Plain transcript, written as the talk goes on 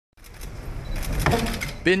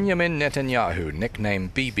Benjamin Netanyahu,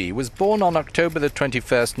 nicknamed Bibi, was born on October the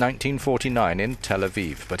 21st, 1949 in Tel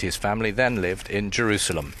Aviv, but his family then lived in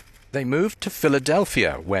Jerusalem. They moved to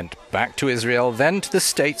Philadelphia, went back to Israel, then to the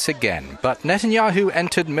States again, but Netanyahu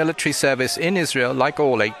entered military service in Israel like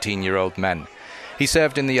all 18-year-old men. He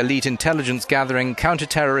served in the elite intelligence gathering,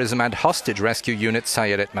 counter-terrorism and hostage rescue unit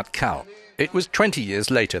Sayeret Matkal. It was 20 years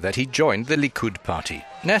later that he joined the Likud party.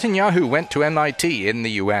 Netanyahu went to MIT in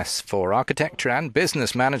the US for architecture and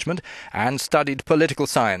business management and studied political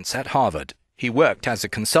science at Harvard. He worked as a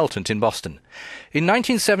consultant in Boston. In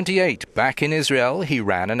 1978, back in Israel, he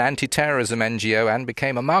ran an anti-terrorism NGO and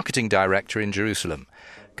became a marketing director in Jerusalem.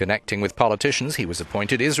 Connecting with politicians, he was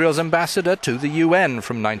appointed Israel's ambassador to the UN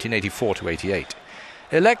from 1984 to 88.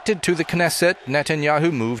 Elected to the Knesset,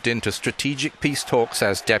 Netanyahu moved into strategic peace talks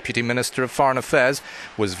as Deputy Minister of Foreign Affairs,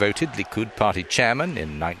 was voted Likud party chairman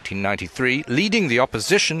in 1993, leading the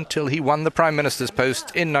opposition till he won the Prime Minister's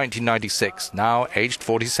post in 1996, now aged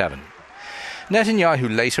 47.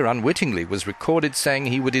 Netanyahu later unwittingly was recorded saying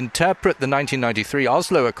he would interpret the 1993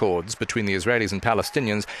 Oslo Accords between the Israelis and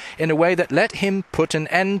Palestinians in a way that let him put an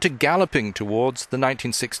end to galloping towards the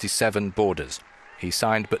 1967 borders. He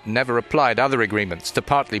signed but never applied other agreements to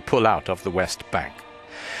partly pull out of the West Bank.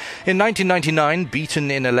 In 1999,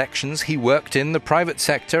 beaten in elections, he worked in the private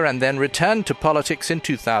sector and then returned to politics in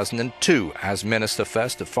 2002 as Minister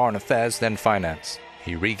first of Foreign Affairs, then Finance.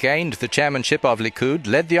 He regained the chairmanship of Likud,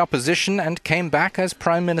 led the opposition and came back as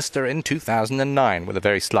Prime Minister in 2009 with a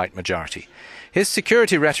very slight majority. His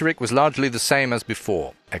security rhetoric was largely the same as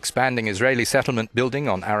before, expanding Israeli settlement building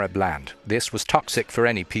on Arab land. This was toxic for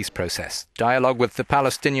any peace process. Dialogue with the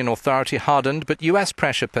Palestinian Authority hardened, but US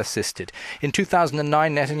pressure persisted. In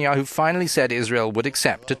 2009, Netanyahu finally said Israel would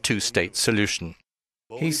accept a two-state solution.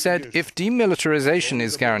 He said, if demilitarization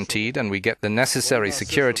is guaranteed and we get the necessary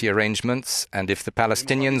security arrangements, and if the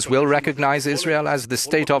Palestinians will recognize Israel as the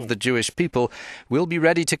state of the Jewish people, we'll be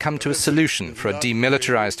ready to come to a solution for a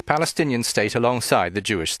demilitarized Palestinian state alongside the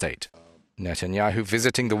Jewish state. Netanyahu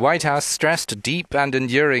visiting the White House stressed deep and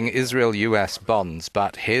enduring Israel-US bonds,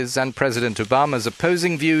 but his and President Obama's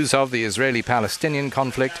opposing views of the Israeli-Palestinian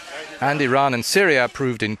conflict and Iran and Syria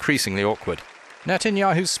proved increasingly awkward.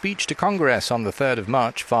 Netanyahu's speech to Congress on the 3rd of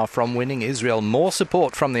March, far from winning Israel more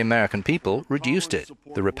support from the American people, reduced it.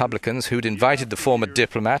 The Republicans who'd invited the former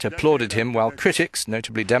diplomat applauded him, while critics,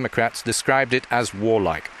 notably Democrats, described it as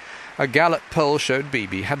warlike. A Gallup poll showed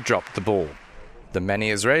Bibi had dropped the ball. The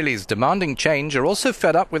many Israelis demanding change are also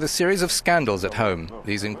fed up with a series of scandals at home.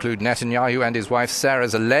 These include Netanyahu and his wife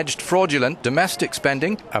Sarah's alleged fraudulent domestic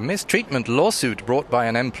spending, a mistreatment lawsuit brought by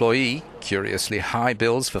an employee, curiously high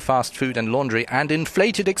bills for fast food and laundry, and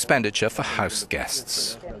inflated expenditure for house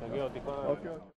guests.